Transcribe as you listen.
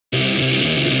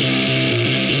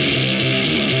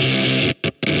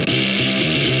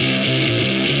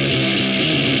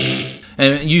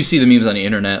And you see the memes on the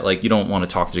internet, like, you don't want to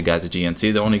talk to the guys at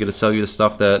GNC. They're only going to sell you the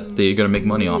stuff that they're going to make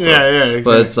money off of. Yeah, exactly.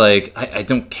 But it's like, I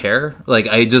don't care. Like,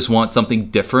 I just want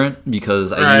something different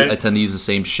because I tend to use the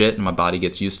same shit and my body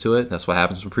gets used to it. That's what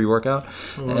happens with pre-workout.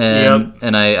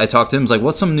 And I talked to him, I was like,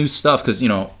 what's some new stuff? Because, you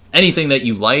know, anything that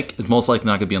you like is most likely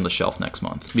not going to be on the shelf next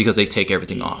month because they take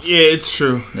everything off. Yeah, it's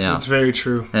true. Yeah. It's very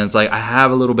true. And it's like, I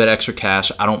have a little bit extra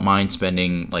cash. I don't mind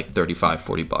spending like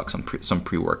 $35-$40 on some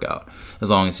pre-workout as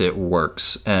long as it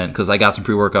works. And because I got some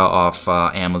pre-workout off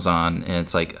Amazon, and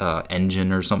it's like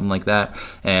Engine or something like that,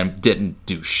 and didn't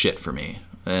do shit for me.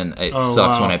 And it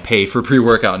sucks when I pay for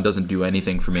pre-workout and doesn't do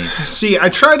anything for me. See, I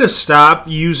try to stop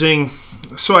using...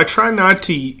 So I try not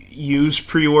to use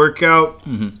pre-workout...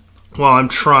 Mm-hmm. Well, I'm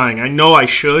trying. I know I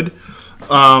should.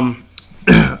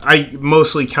 I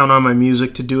mostly count on my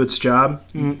music to do its job.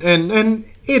 And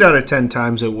 8 out of 10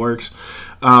 times it works.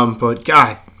 But,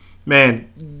 God,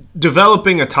 man,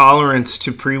 developing a tolerance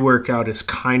to pre-workout is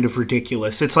kind of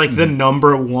ridiculous. It's like the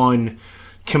number one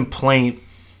complaint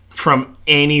from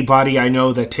anybody I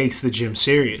know that takes the gym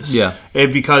serious. Yeah.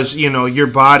 Because, you know, your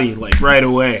body, like, right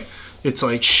away... It's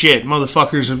like, shit,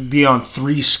 motherfuckers would be on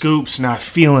 3 scoops not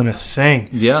feeling a thing.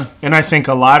 Yeah. And I think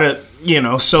a lot of, you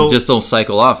know, so... You just don't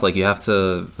cycle off. Like, you have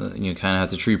to, you kind of have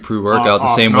to treat pre-workout the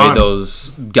same way those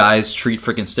guys treat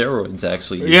freaking steroids,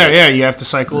 actually. Yeah, you have to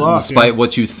cycle off. Despite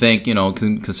what you think, you know,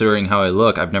 considering how I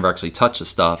look, I've never actually touched the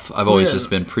stuff. I've always just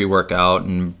been pre-workout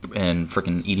and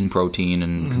freaking eating protein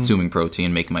and consuming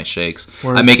protein, making my shakes.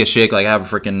 I make a shake, like, I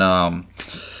have a freaking,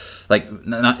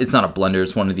 it's not a blender,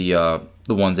 it's one of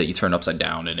the ones that you turn upside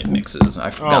down and it mixes. I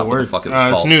forgot what the fuck it was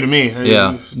called. It's new to me.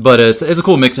 Yeah, but it's a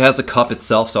cool mix. It has a cup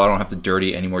itself, so I don't have to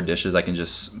dirty any more dishes. I can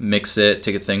just mix it,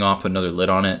 take a thing off, put another lid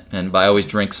on it. But I always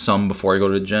drink some before I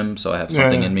go to the gym, so I have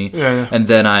something in me. And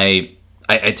then I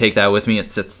take that with me.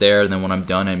 It sits there, and then when I'm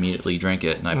done, I immediately drink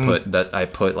it. And I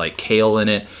put like kale in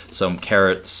it, some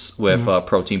carrots with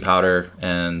protein powder,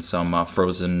 and some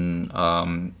frozen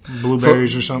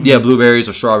blueberries or something. Yeah, blueberries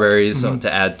or strawberries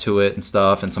to add to it and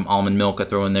stuff, and some almond milk I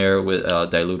throw in there with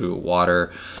diluted with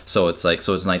water. So it's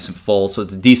nice and full. So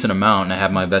it's a decent amount, and I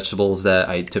have my vegetables that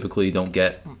I typically don't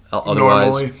get otherwise.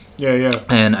 Normally. Yeah.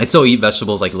 And I still eat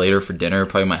vegetables like later for dinner.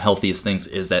 Probably my healthiest things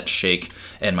is that shake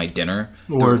and my dinner.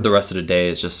 The rest of the day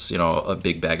is just, you know, a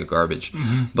big bag of garbage.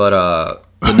 But no,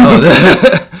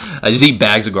 I just eat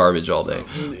bags of garbage all day.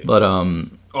 But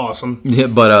awesome. Yeah,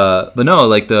 but no,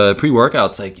 like the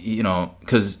pre-workouts, like, you know,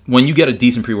 because when you get a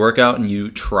decent pre-workout and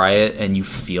you try it and you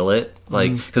feel it,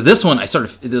 like, because this one it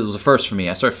was the first for me.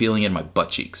 I started feeling it in my butt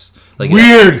cheeks. Like,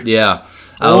 weird. Yeah.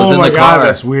 I was in the car. God,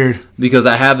 that's weird. Because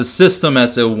I have the system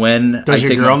as to when Does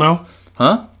your girl know?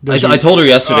 Huh? I told her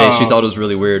yesterday. She thought it was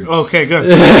really weird. Okay, good.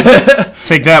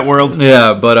 Take that, world.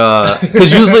 Yeah, but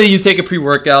because usually you take a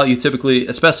pre-workout, you typically,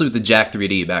 especially with the Jack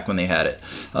 3D back when they had it,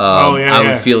 I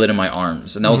would feel it in my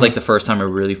arms. And that was like the first time I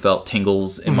really felt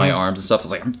tingles in my arms and stuff. I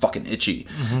was like, I'm fucking itchy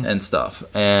and stuff.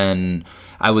 And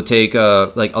I would take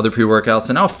like other pre-workouts,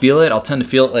 and I'll feel it. I'll tend to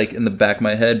feel it like in the back of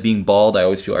my head. Being bald, I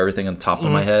always feel everything on top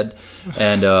of my head,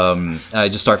 and I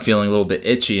just start feeling a little bit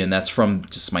itchy, and that's from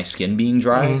just my skin being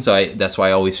dry. So that's why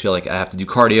I always feel like I have to do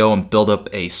cardio and build up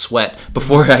a sweat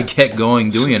before I get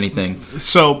going doing anything.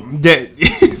 So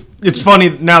it's funny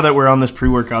now that we're on this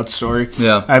pre-workout story.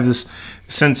 Yeah, I have this.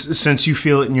 Since you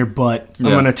feel it in your butt, I'm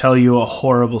going to tell you a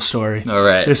horrible story. All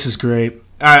right, this is great.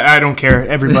 I don't care.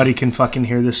 Everybody can fucking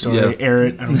hear this story. Yep. Air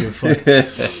it. I don't give a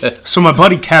fuck. So my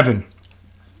buddy Kevin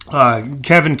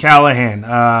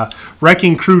Callahan,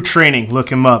 Wrecking Crew Training.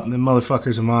 Look him up. The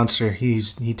motherfucker's a monster. He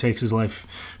takes his life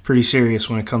pretty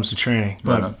serious when it comes to training.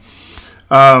 But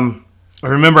I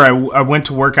remember I went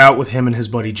to work out with him and his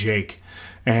buddy Jake,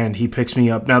 and he picks me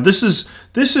up. Now this is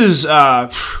I'm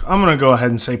gonna go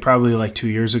ahead and say probably like 2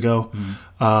 years ago.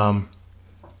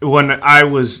 When I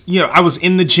was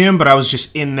in the gym, but I was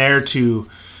just in there to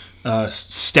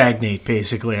stagnate.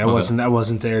 Basically, I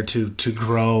wasn't there to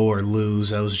grow or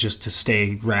lose. I was just to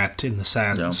stay wrapped in the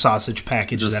sausage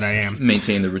package just that I am.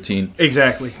 Maintain the routine.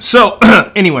 Exactly. So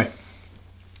anyway,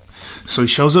 so he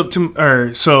shows up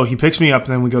so he picks me up,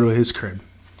 and then we go to his crib,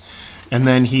 and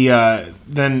then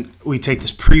then we take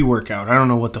this pre-workout. I don't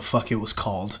know what the fuck it was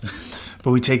called, but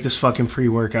we take this fucking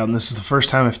pre-workout, and this is the first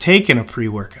time I've taken a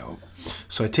pre-workout.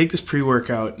 So I take this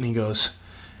pre-workout, and he goes,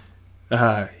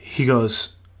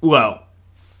 well,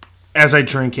 as I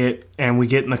drink it, and we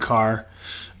get in the car,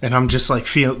 and I'm just like,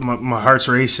 my heart's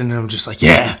racing, and I'm just like,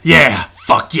 yeah,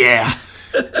 fuck yeah.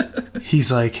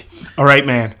 He's like, all right,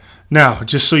 man, now,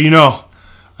 just so you know,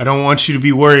 I don't want you to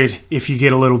be worried if you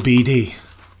get a little BD.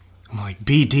 I'm like,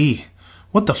 BD?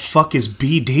 What the fuck is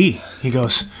BD? He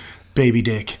goes, baby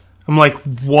dick. I'm like,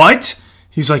 what?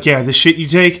 He's like, yeah, the shit you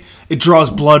take, it draws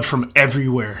blood from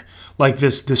everywhere. Like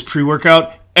this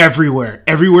pre-workout, everywhere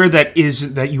that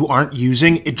you aren't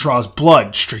using, it draws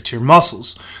blood straight to your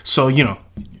muscles. So, you know,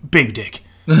 big dick.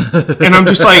 And I'm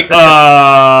just like,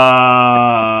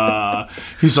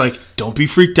 He's like, don't be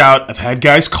freaked out. I've had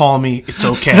guys call me. It's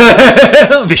okay.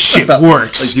 This shit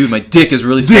works. Like, dude, my dick is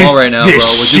really small right now, bro.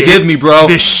 What'd you give me, bro?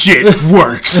 This shit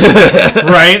works.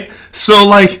 Right? So,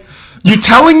 like, you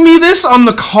telling me this on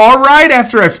the car ride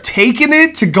after I've taken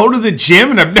it to go to the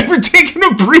gym, and I've never taken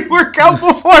a pre-workout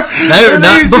before?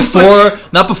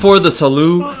 Not before the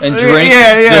salute and drink.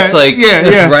 Just like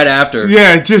right after.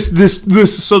 Yeah, just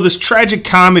this tragic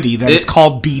comedy that is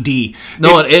called BD.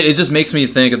 No, it just makes me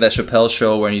think of that Chappelle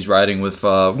show when he's riding with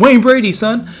Wayne Brady,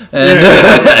 son,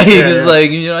 and he's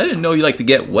like, you know, I didn't know you like to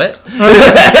get wet.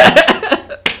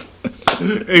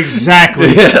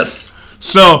 Exactly. Yes.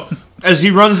 So as he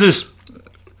runs this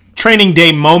training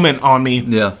day moment on me,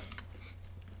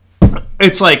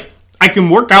 it's like I can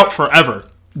work out forever.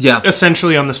 Yeah.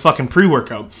 Essentially on this fucking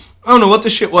pre-workout. I don't know what the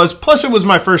shit was. Plus it was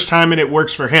my first time and it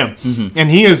works for him. Mm-hmm.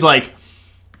 And he is like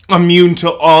immune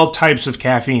to all types of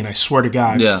caffeine, I swear to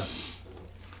God. Yeah.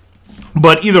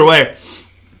 But either way,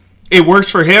 it works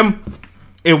for him.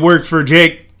 It worked for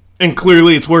Jake. And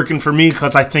clearly it's working for me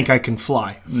because I think I can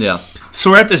fly. Yeah.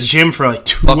 So we're at this gym for like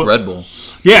Fuck Red Bull.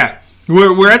 Yeah.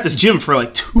 We're at this gym for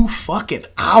like 2 fucking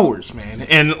hours, man.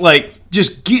 And like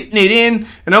just getting it in.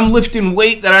 And I'm lifting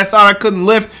weight that I thought I couldn't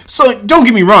lift. So don't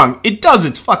get me wrong. It does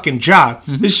its fucking job.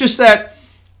 Mm-hmm. It's just that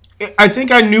I think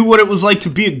I knew what it was like to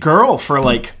be a girl for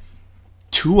like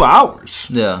 2 hours.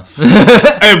 Yeah.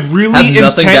 A really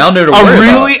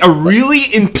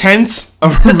intense,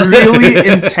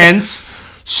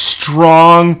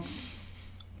 strong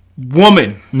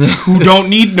woman who don't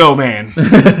need no man,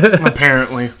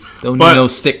 apparently. Don't need no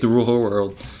stick to rule her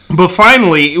world. But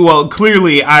finally, well,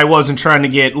 clearly I wasn't trying to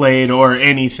get laid or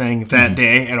anything that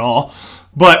day at all.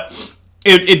 But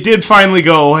it did finally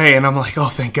go away, and I'm like, oh,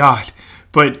 thank God.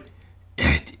 But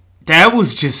that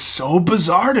was just so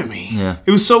bizarre to me. Yeah.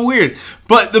 It was so weird.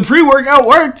 But the pre-workout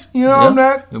worked. You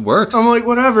know, it works. I'm like,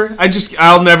 whatever.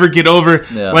 I'll never get over.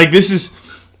 Yeah. Like, this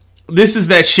is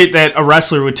that shit that a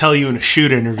wrestler would tell you in a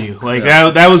shoot interview. Like,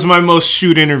 that was my most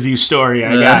shoot interview story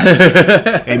I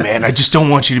got. Hey, man, I just don't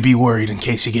want you to be worried in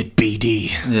case you get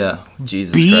BD. Yeah.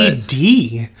 Jesus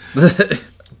BD?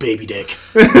 Baby dick.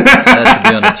 That should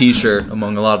be on a t-shirt,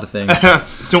 among a lot of things.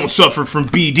 Don't suffer from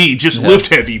BD. Just lift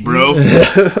heavy, bro.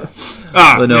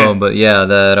 But yeah,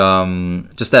 that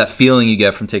just that feeling you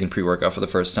get from taking pre-workout for the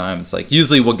first time. It's like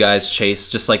usually what guys chase,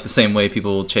 just like the same way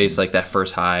people will chase like that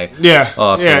first high.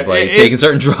 Of like taking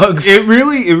certain drugs. It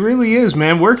really is,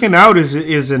 man. Working out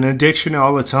is an addiction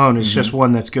all its own. It's just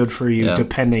one that's good for you,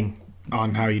 depending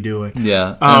on how you do it.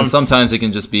 Yeah. And sometimes it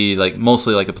can just be like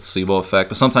mostly like a placebo effect,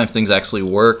 but sometimes things actually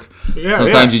work. Yeah,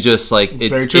 sometimes you just like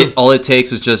all it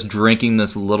takes is just drinking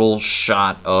this little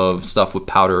shot of stuff with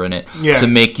powder in it to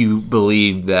make you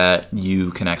believe that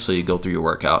you can actually go through your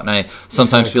workout. And I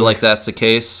sometimes feel like that's the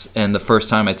case. And the first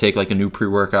time I take like a new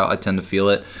pre-workout, I tend to feel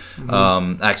it.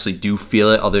 I actually do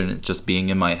feel it, other than it just being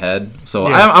in my head. So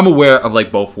I'm aware of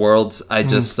like both worlds. I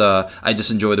just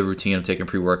enjoy the routine of taking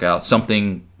pre-workout.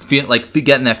 Something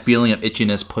getting that feeling of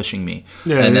itchiness pushing me,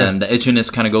 then the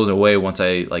itchiness kind of goes away once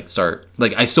I like start.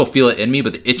 Like I still feel it in me,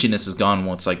 but the itchiness is gone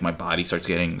once like my body starts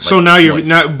getting. Like, so now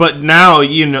now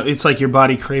you know it's like your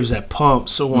body craves that pump.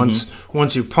 So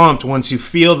once you're pumped, once you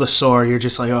feel the sore, you're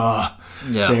just like, oh.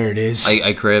 Yeah, there it is.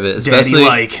 I crave it,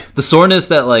 especially the soreness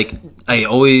that like I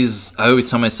always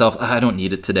tell myself I don't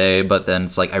need it today, but then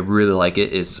it's like I really like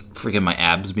it is freaking my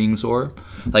abs being sore.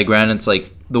 Like granted, it's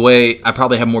like the way I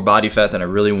probably have more body fat than I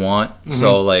really want,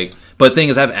 so like. But the thing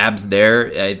is, I have abs there.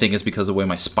 I think it's because of the way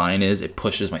my spine is. It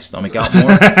pushes my stomach out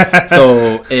more.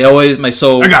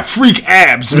 So I got freak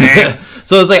abs, man.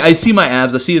 So it's like I see my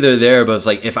abs. I see they're there, but it's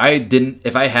like if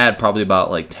I had probably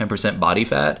about like 10% body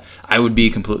fat, I would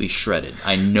be completely shredded.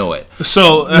 I know it.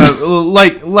 So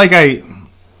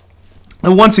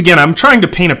once again, I'm trying to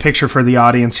paint a picture for the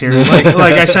audience here. Like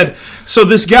I said, so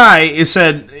this guy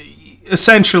said.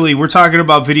 Essentially, we're talking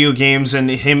about video games and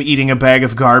him eating a bag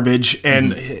of garbage,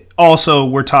 and also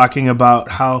we're talking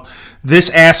about how this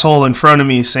asshole in front of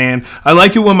me is saying, I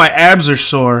like it when my abs are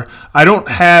sore. I don't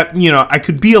have, I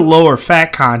could be a lower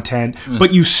fat content,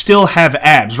 but you still have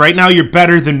abs. Right now, you're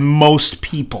better than most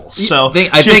people. So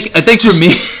I think for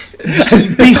me...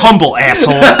 Just be humble,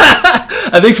 asshole.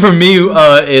 I think for me,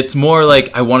 it's more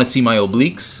like I want to see my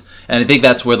obliques. And I think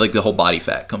that's where like the whole body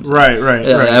fat comes in. Right.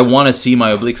 I want to see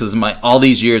my obliques. Because all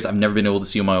these years, I've never been able to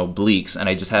see my obliques. And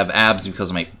I just have abs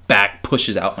because my back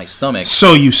pushes out my stomach.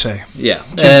 So you say. Yeah.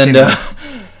 And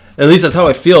at least that's how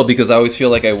I feel, because I always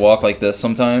feel like I walk like this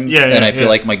sometimes. And I feel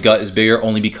like my gut is bigger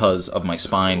only because of my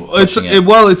spine. It's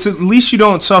at least you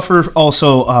don't suffer.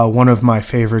 Also, one of my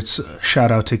favorites, shout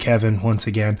out to Kevin once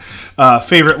again,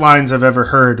 favorite lines I've ever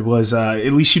heard was,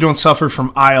 at least you don't suffer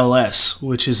from ILS,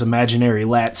 which is imaginary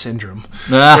lat syndrome.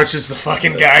 Which is the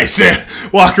fucking guys that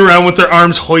walk around with their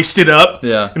arms hoisted up.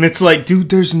 Yeah. And it's like, dude,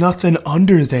 there's nothing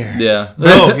under there. Yeah.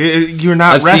 No, you're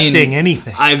not resting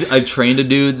anything. I've trained a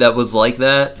dude that was like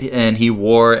that. And he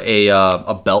wore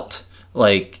a belt.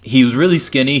 Like, he was really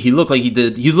skinny. He looked like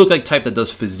type that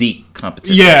does physique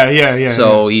competition. Yeah.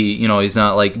 So he's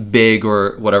not like big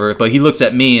or whatever, but he looks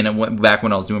at me, and it went back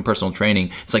when I was doing personal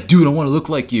training. It's like, dude, I want to look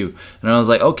like you. And I was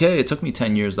like, okay, it took me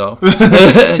 10 years though.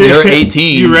 You're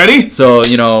 18. You ready? So,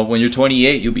 when you're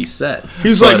 28, you'll be set. He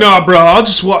was like, nah, bro, I'll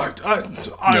just walk.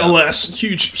 ILS,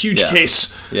 huge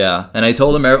case. Yeah. And I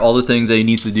told him all the things that he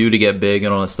needs to do to get big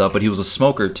and all that stuff, but he was a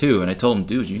smoker too. And I told him,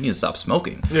 dude, you need to stop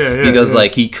smoking. Because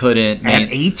like he couldn't.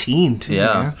 At 18 too.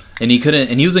 Yeah. And he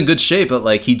couldn't, and he was in good shape, but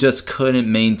like he just couldn't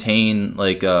maintain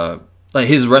like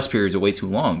his rest periods are way too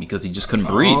long because he just couldn't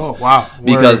breathe. Oh wow!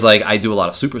 Because like I do a lot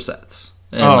of supersets,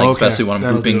 and especially when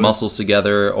I'm grouping muscles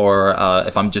together, or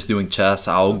if I'm just doing chest,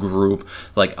 I'll group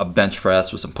like a bench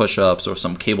press with some push-ups or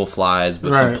some cable flies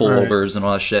with some pullovers and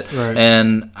all that shit. Right.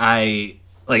 And I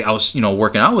was,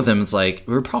 working out with him. It's like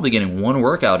we were probably getting one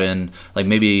workout in, like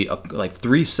maybe like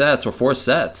 3 sets or 4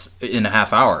 sets in a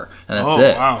half hour, and that's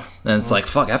it. Wow. And it's like,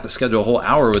 fuck, I have to schedule a whole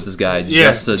hour with this guy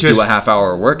just to do a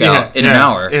half-hour workout in an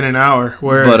hour. In an hour.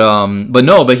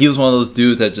 But he was one of those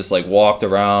dudes that just like walked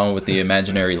around with the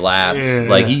imaginary lats.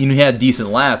 Like he had decent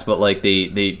lats, but like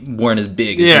they weren't as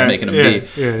big as he was making them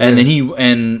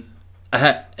be.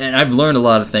 And I've learned a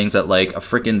lot of things that like a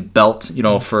freaking belt,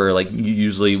 for like you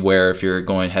usually wear if you're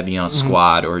going heavy on a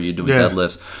squat or you're doing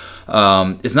deadlifts.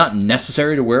 It's not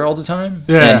necessary to wear all the time.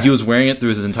 Yeah. And he was wearing it through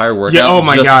his entire workout. Yeah, oh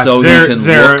my God. So you can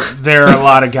look. There are a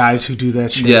lot of guys who do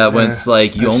that shit. Yeah, when it's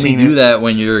like you only do that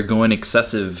when you're going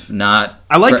excessive, not.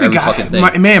 I like the guy.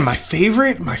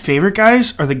 My favorite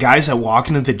guys are the guys that walk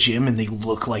into the gym and they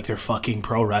look like they're fucking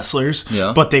pro wrestlers,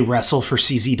 but they wrestle for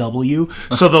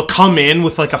CZW. So they'll come in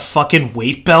with like a fucking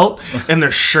weight belt and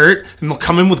their shirt, and they'll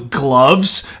come in with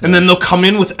gloves, and then they'll come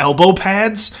in with elbow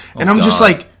pads, and I'm just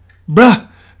like, bruh.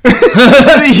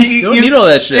 You don't need all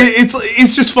that shit.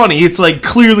 It's just funny. It's like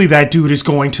clearly that dude is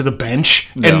going to the bench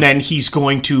and then he's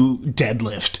going to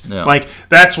deadlift. Yeah. Like,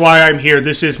 that's why I'm here.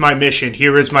 This is my mission.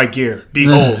 Here is my gear.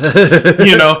 Behold.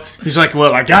 He's like,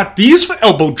 well, I got these for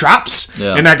elbow drops,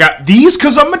 and I got these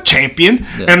because I'm a champion,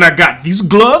 and I got these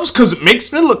gloves because it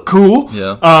makes me look cool.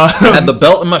 Yeah. I had the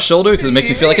belt on my shoulder because it makes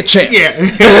me feel like a champ. Yeah,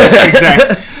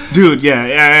 exactly. Dude,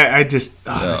 I just,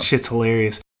 that shit's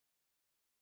hilarious.